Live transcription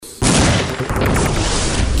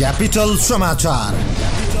Capital Samachar.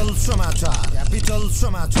 Capital Samachar. Capital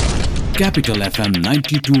Samachar. Capital FM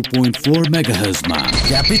 92.4 MHz मा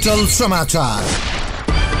Capital Samachar.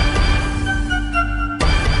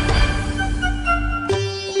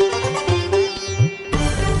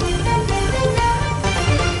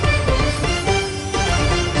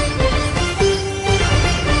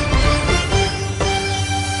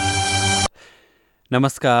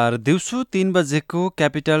 नमस्कार, दिउँसो 3 बजेको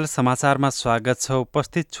क्यापिटल समाचारमा स्वागत छ।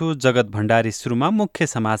 उपस्थित छु जगत भण्डारी। सुरुमा मुख्य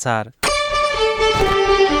समाचार।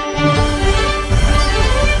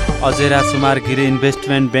 अजेरा सुमारगिरी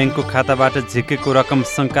इन्भेस्टमेन्ट ब्याङ्कको खाताबाट झिकेको रकम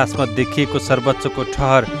शङ्कास्पद देखिएको सर्वोच्चको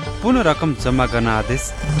ठहर, पुनः रकम जम्मा गर्न आदेश।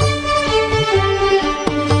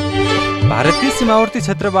 भारतीय सीमावर्ती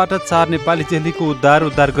क्षेत्रबाट 4 नेपाली जेलीको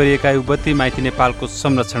उद्धार गरिएका युवती माइती नेपालको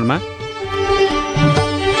संरक्षणमा।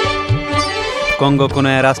 कङ्गोको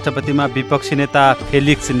नयाँ राष्ट्रपतिमा विपक्षी नेता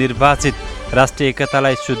फेलिक्स निर्वाचित, राष्ट्रिय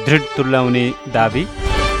एकतालाई सुदृढ तुल्याउने दाबी।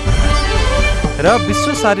 र विश्व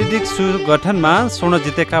शारीरिक सुगठनमा स्वर्ण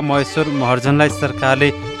जितेका महेश्वर महर्जनलाई सरकारले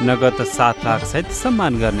नगद 7 लाख सहित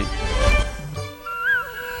सम्मान गर्ने।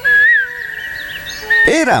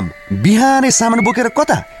 ए राम, बिहानै सामान बोकेर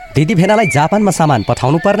कता? दिदी भेनालाई जापानमा सामान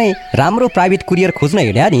पठाउनु पर्ने, राम्रो प्राइभेट कुरियर खोज्न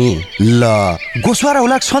हिँड्या नि। ल, गोस्वारा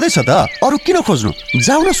हुलाक छँदैछ त, अरू किन खोज्नु?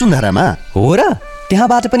 जाऊ न सुन्धारामा। हो र,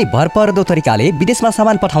 त्यहाँबाट पनि भरपर्दो तरिकाले विदेशमा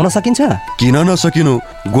सामान पठाउन सकिन्छ। किन नसकिनु?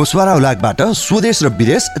 गोस्वारा हुलाकबाट स्वदेश र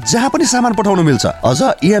विदेश जहाँ पनि सामान पठाउन मिल्छ।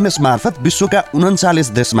 अझ इएमएस मार्फत विश्वका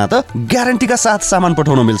 39 देशमा त ग्यारेन्टीका साथ सामान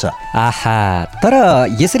पठाउन मिल्छ। आहा, तर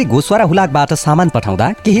यसरी गोस्वारा हुलाकबाट सामान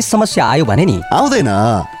पठाउँदा केही समस्या आयो भने नि? आउँदैन।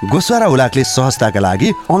 गोस्वारा हुलाकले सहजताका लागि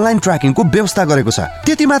अनलाइन ट्र्याकिङको व्यवस्था गरेको छ।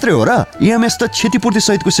 त्यति मात्रै हो र, इएमएस त क्षतिपूर्ति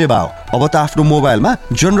सहितको सेवा हो। अब त आफ्नो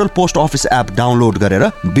मोबाइलमा general post office app download गरेर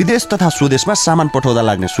विदेश तथा स्वदेशमा सामान पठाउँदा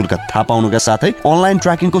लाग्ने शुल्क थाहा पाउनुका साथै अनलाइन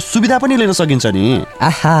ट्र्याकिङको सुविधा पनि लिन सकिन्छ नि।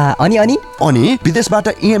 आहा, अनि विदेशबाट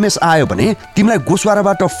इएमएस आयो भने तिमीलाई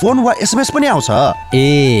गोस्वाराबाट फोन वा एसएमएस पनि आउँछ।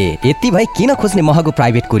 ए, यति भए किन खोज्ने महँगो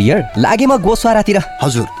प्राइभेट कुरियर? लागे म गोस्वारातिर।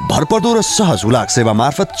 हजुर, भरपर्दो र सहज हुलाक सेवा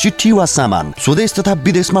मार्फत चिठी वा सामान स्वदेश तथा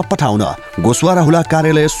विदेशमा पठाउन गोस्वारा हुलाक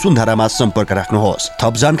कार्यालय सुन्धारामा सम्पर्क राख्नुहोस्।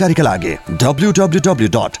 थप जानकारीका लागि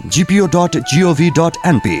www.gpo.gov.np,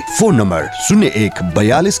 फोन नम्बर 01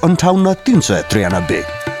 42 58 393।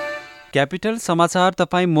 क्यापिटल समाचार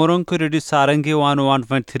तपाईँ मोरङको रेडियो सारङ्गी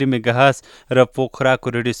 101.3 मेगाहर्ज र पोखराको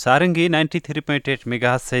रेडियो सारङ्गी 93.8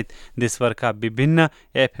 मेगाहर्ज सहित देशभरका विभिन्न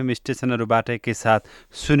एफएम स्टेसनहरूबाट एकैसाथ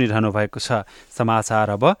सुनिरहनु भएको छ। समाचार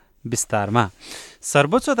अब विस्तारमा।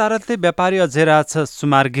 सर्वोच्च अदालतले व्यापारी अजेरा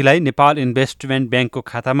सुमार्गीलाई नेपाल इन्भेस्टमेन्ट ब्याङ्कको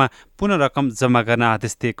खातामा पुनः रकम जम्मा गर्न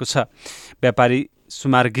आदेश दिएको छ। व्यापारी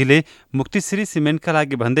सुमार्गीले मुक्तिश्री सिमेन्टका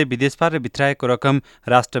लागि भन्दै विदेशबाट भित्राएको रकम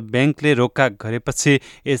राष्ट्र ब्याङ्कले रोक्का गरेपछि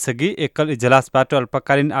यसअघि एकल इजलासबाट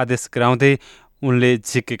अल्पकालीन आदेश गराउँदै उनले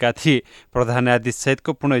झिकेका थिए। प्रधान न्यायाधीश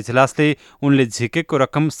सहितको पूर्ण इजलासले उनले झिकेको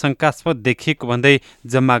रकम शङ्कास्पद देखिएको भन्दै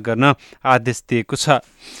जम्मा गर्न आदेश दिएको छ।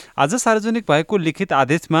 आज सार्वजनिक भएको लिखित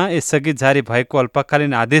आदेशमा यसअघि जारी भएको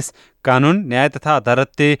अल्पकालीन आदेश कानुन, न्याय तथा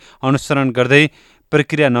अदालतले अनुसरण गर्दै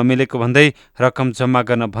प्रक्रिया नमिलेको भन्दै रकम जम्मा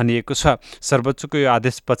गर्न भनिएको छ। सर्वोच्चको यो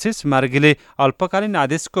आदेशपछि सुमार्गीले अल्पकालीन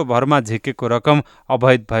आदेशको भरमा झिकेको रकम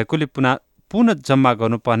अवैध भएकोले पुनः जम्मा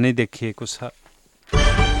गर्नुपर्ने देखिएको छ।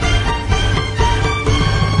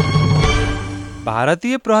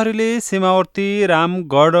 भारतीय प्रहरीले सीमावर्ती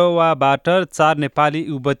रामगढवाबाट 4 नेपाली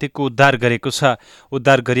युवतीको उद्धार गरेको छ।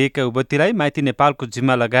 उद्धार गरिएका युवतीलाई माइती नेपालको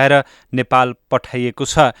जिम्मा लगाएर नेपाल पठाइएको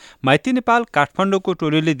छ। माइती नेपाल काठमाडौँको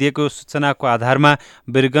टोलीले दिएको सूचनाको आधारमा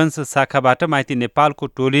वीरगञ्ज शाखाबाट माइती नेपालको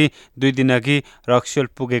टोली 2 दिनअघि रक्सियोल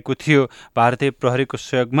पुगेको थियो। भारतीय प्रहरीको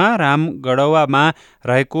सहयोगमा रामगढवामा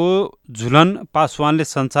रहेको झुलन पासवानले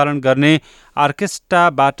सञ्चालन गर्ने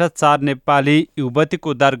अर्केस्ट्राबाट 4 नेपाली युवतीको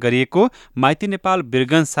उद्धार गरिएको माइती नेपाल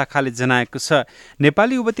वीरगञ्ज शाखाले जनाएको छ।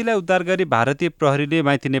 नेपाली युवतीलाई उद्धार गरी भारतीय प्रहरीले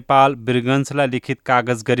माइती नेपाल वीरगञ्जलाई लिखित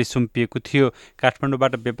कागज गरी सुम्पिएको थियो।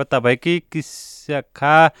 काठमाडौँबाट बेपत्ता भएकी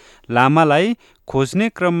किसखा लामालाई खोज्ने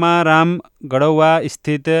क्रममा रामगढवा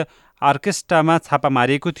स्थित अर्केस्ट्रामा छापा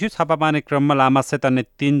मारिएको थियो। छापा मार्ने क्रममा लामासहित अन्य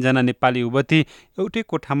 3 जना नेपाली युवती एउटै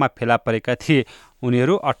कोठामा फेला परेका थिए।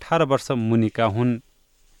 उनीहरू 18 वर्ष मुनिका हुन्।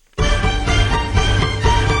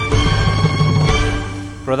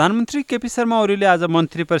 प्रधानमन्त्री केपी शर्मा ओलीले आज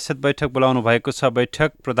मन्त्री परिषद बैठक बोलाउनु भएको छ।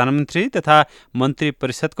 बैठक प्रधानमन्त्री तथा मन्त्री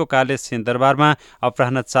परिषदको कार्यालय सिंहदरबारमा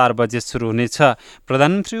अपराह्न 4 बजे सुरु हुनेछ।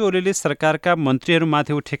 प्रधानमन्त्री ओलीले सरकारका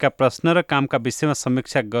मन्त्रीहरूमाथि उठेका प्रश्न र कामका विषयमा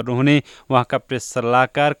समीक्षा गर्नुहुने उहाँका प्रेस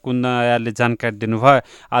सल्लाहकार कुन्द आयालले जानकारी दिनुभयो।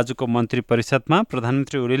 आजको मन्त्री परिषदमा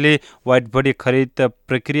प्रधानमन्त्री ओलीले व्हाइट बडी खरिद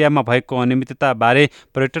प्रक्रियामा भएको अनियमितताबारे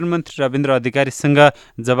पर्यटन मन्त्री रविन्द्र अधिकारीसँग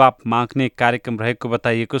जवाब माग्ने कार्यक्रम रहेको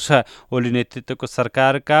बताइएको छ। ओली नेतृत्वको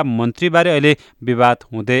सरकारका मन्त्रीबारे अहिले विवाद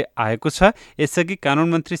हुँदै आएको छ। यसअघि कानुन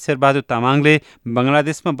मन्त्री शेरबहादुर तामाङले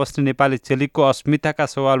बङ्गलादेशमा बस्ने नेपाली चेलीको अस्मिताका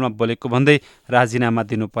सवालमा बोलेको भन्दै राजीनामा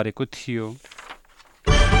दिनु परेको थियो।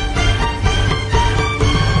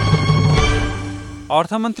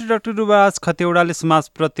 अर्थमन्त्री डाक्टर रुबाराज खतिवडाले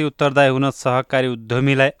समाजप्रति उत्तरदायी हुन सहकारी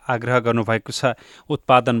उद्यमीलाई आग्रह गर्नुभएको छ।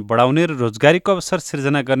 उत्पादन बढाउने र रोजगारीको अवसर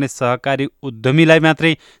सिर्जना गर्ने सहकारी उद्यमीलाई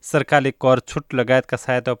मात्रै सरकारले कर छुट लगायतका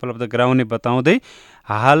सहायता उपलब्ध गराउने बताउँदै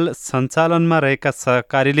हाल सञ्चालनमा रहेका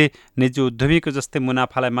सहकारीले निजी उद्यमीको जस्तै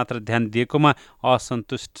मुनाफालाई मात्र ध्यान दिएकोमा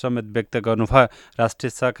असन्तुष्ट समेत व्यक्त गर्नुभयो। राष्ट्रिय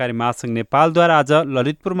सहकारी महासङ्घ नेपालद्वारा आज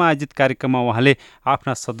ललितपुरमा आयोजित कार्यक्रममा उहाँले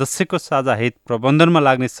आफ्ना सदस्यको साझा हित प्रबन्धनमा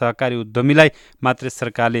लाग्ने सहकारी उद्यमीलाई मात्रै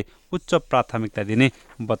सरकारले उच्च प्राथमिकता दिने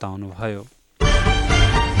बताउनुभयो।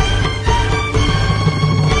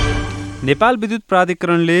 नेपाल विद्युत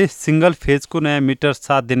प्राधिकरणले सिंगल फेजको नयाँ मिटर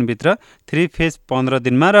 7 दिनभित्र, 3 फेज 15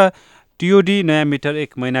 दिनमा र टिओडी नयाँ मिटर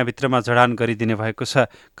 1 महिनाभित्रमा जडान गरिदिने भएको छ।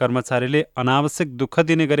 कर्मचारीले अनावश्यक दुःख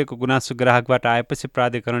दिने गरेको गुनासो ग्राहकबाट आएपछि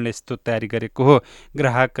प्राधिकरणले यस्तो तयारी गरेको हो।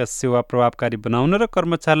 ग्राहक सेवा प्रभावकारी बनाउन र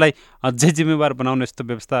कर्मचारीलाई अझै जिम्मेवार बनाउन यस्तो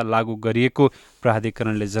व्यवस्था लागू गरिएको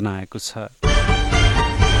प्राधिकरणले जनाएको छ।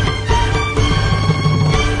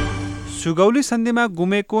 सुगौली सन्धिमा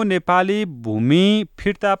गुमेको नेपाली भूमि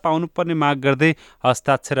फिर्ता पाउनुपर्ने माग गर्दै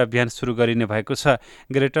हस्ताक्षर अभियान सुरु गरिने भएको छ।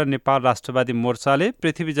 ग्रेटर नेपाल राष्ट्रवादी मोर्चाले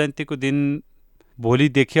पृथ्वी जयन्तीको दिन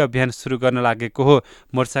भोलिदेखि अभियान सुरु गर्न लागेको हो।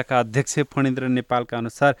 मोर्चाका अध्यक्ष फणीन्द्र नेपालका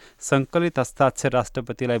अनुसार सङ्कलित हस्ताक्षर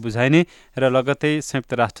राष्ट्रपतिलाई बुझाइने र लगतै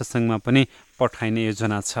संयुक्त राष्ट्रसङ्घमा पनि पठाइने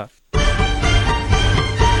योजना छ।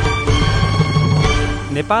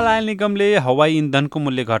 नेपाल आयल निगमले हवाई इन्धनको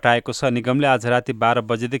मूल्य घटाएको छ। निगमले आज राति 12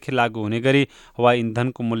 बजेदेखि लागू हुने गरी हवाई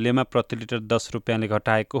इन्धनको मूल्यमा प्रति लिटर 10 रुपियाँले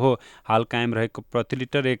घटाएको हो। हाल कायम रहेको प्रति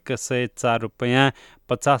लिटर 104 रुपियाँ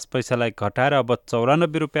 50 पैसालाई घटाएर अब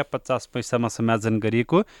 94 रुपियाँ 50 पैसामा समायोजन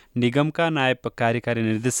गरिएको निगमका नायब कार्यकारी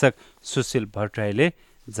निर्देशक सुशील भट्टराईले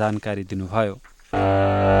जानकारी दिनुभयो।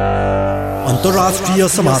 अन्तर्राष्ट्रिय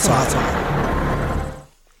समाचार।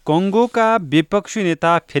 कङ्गोका विपक्षी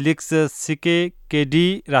नेता फेलिक्स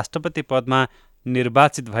सिकेकेडी राष्ट्रपति पदमा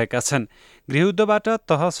निर्वाचित भएका छन्। गृहयुद्धबाट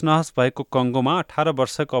तहस नहस भएको कङ्गोमा 18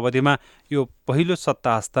 वर्षको अवधिमा यो पहिलो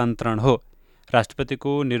सत्ता हस्तान्तरण हो।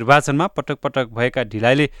 राष्ट्रपतिको निर्वाचनमा पटक पटक भएका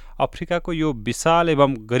ढिलाइले अफ्रिकाको यो विशाल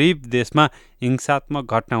एवं गरिब देशमा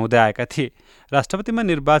हिंसात्मक घटना हुँदै आएका थिए। राष्ट्रपतिमा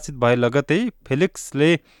निर्वाचित भए लगतै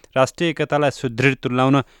फेलिक्सले राष्ट्रिय एकतालाई सुदृढ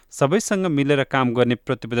तुल्याउन सबैसँग मिलेर काम गर्ने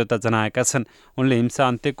प्रतिबद्धता जनाएका छन्। उनले हिंसा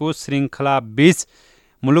अन्त्यको श्रृङ्खला बीच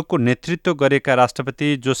मुलुकको नेतृत्व गरेका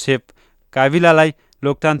राष्ट्रपति जोसेफ काबिलालाई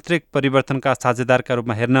लोकतान्त्रिक परिवर्तनका साझेदारका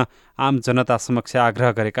रूपमा हेर्न आम जनता समक्ष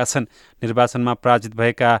आग्रह गरेका छन्। निर्वाचनमा पराजित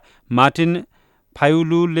भएका मार्टिन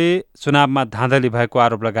फायुलुले चुनावमा धाँधली भएको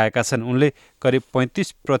आरोप लगाएका छन्। उनले करिब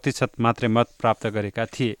 35% मात्रै मत प्राप्त गरेका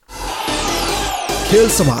थिए। खेल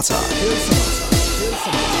समाचार।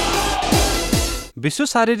 विश्व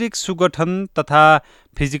शारीरिक सुगठन तथा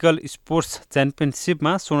फिजिकल स्पोर्ट्स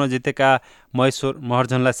च्याम्पियनसिपमा स्वर्ण जितेका महेश्वर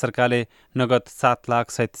महर्जनलाई सरकारले नगद 7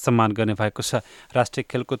 लाख सहित सम्मान गर्ने भएको छ। राष्ट्रिय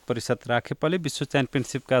खेलकुद परिषद राखेपले विश्व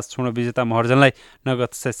च्याम्पियनसिपका स्वर्ण विजेता महर्जनलाई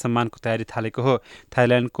नगद सहित सम्मानको तयारी थालेको हो।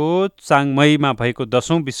 थाइल्यान्डको चाङमईमा भएको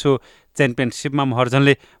 10औं विश्व च्याम्पियनसिपमा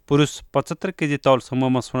महर्जनले पुरुष 75 केजी तौल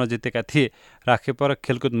समूहमा स्वर्ण जितेका थिए। राखेप र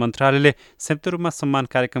खेलकुद मन्त्रालयले संयुक्त रूपमा सम्मान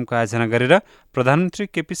कार्यक्रमको आयोजना गरेर प्रधानमन्त्री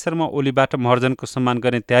केपी शर्मा ओलीबाट महर्जनको सम्मान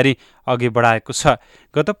गर्ने तयारी अघि बढाएको छ।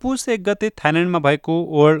 गत पुस 1 गते थाइल्यान्डमा भएको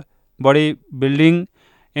world body building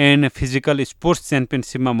and physical sports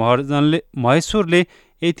च्याम्पियनसिपमा महेश्वरले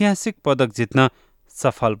ऐतिहासिक पदक जित्न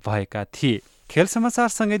सफल भएका थिए। खेल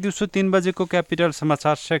समाचारसँगै दिउँसो 3 बजेको क्यापिटल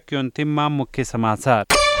समाचार सकियो। अन्तिममा मुख्य समाचार।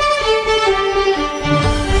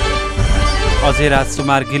 अजय राज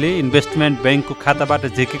सुमार्गीले इन्भेस्टमेन्ट ब्याङ्कको खाताबाट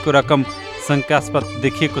झिकेको रकम शङ्कास्पद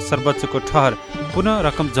देखिएको सर्वोच्चको ठहर, पुनः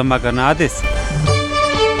रकम जम्मा गर्न आदेश।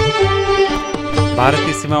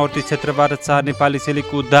 भारतीय सीमावर्ती क्षेत्रबाट 4 नेपाली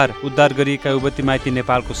चेलीको उद्धार गरिएका युवती माइती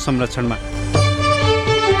नेपालको संरक्षणमा।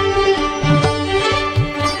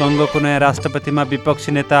 कङ्गोको नयाँ राष्ट्रपतिमा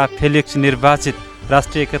विपक्षी नेता फेलिक्स निर्वाचित,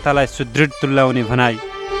 राष्ट्रिय एकतालाई सुदृढ तुल्याउने भनाई।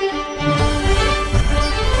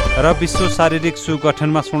 र विश्व शारीरिक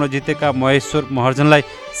सुगठनमा स्वर्ण जितेका महेश्वर महर्जनलाई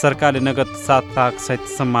सरकारले नगद 7 लाख सहित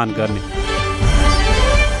सम्मान गर्ने।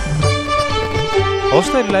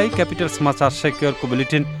 हौसलालाई क्यापिटल समाचार सेक्युरको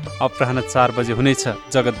बुलेटिन अपराह्न 4 बजे हुनेछ।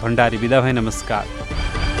 जगत भण्डारी बिदा भए, नमस्कार।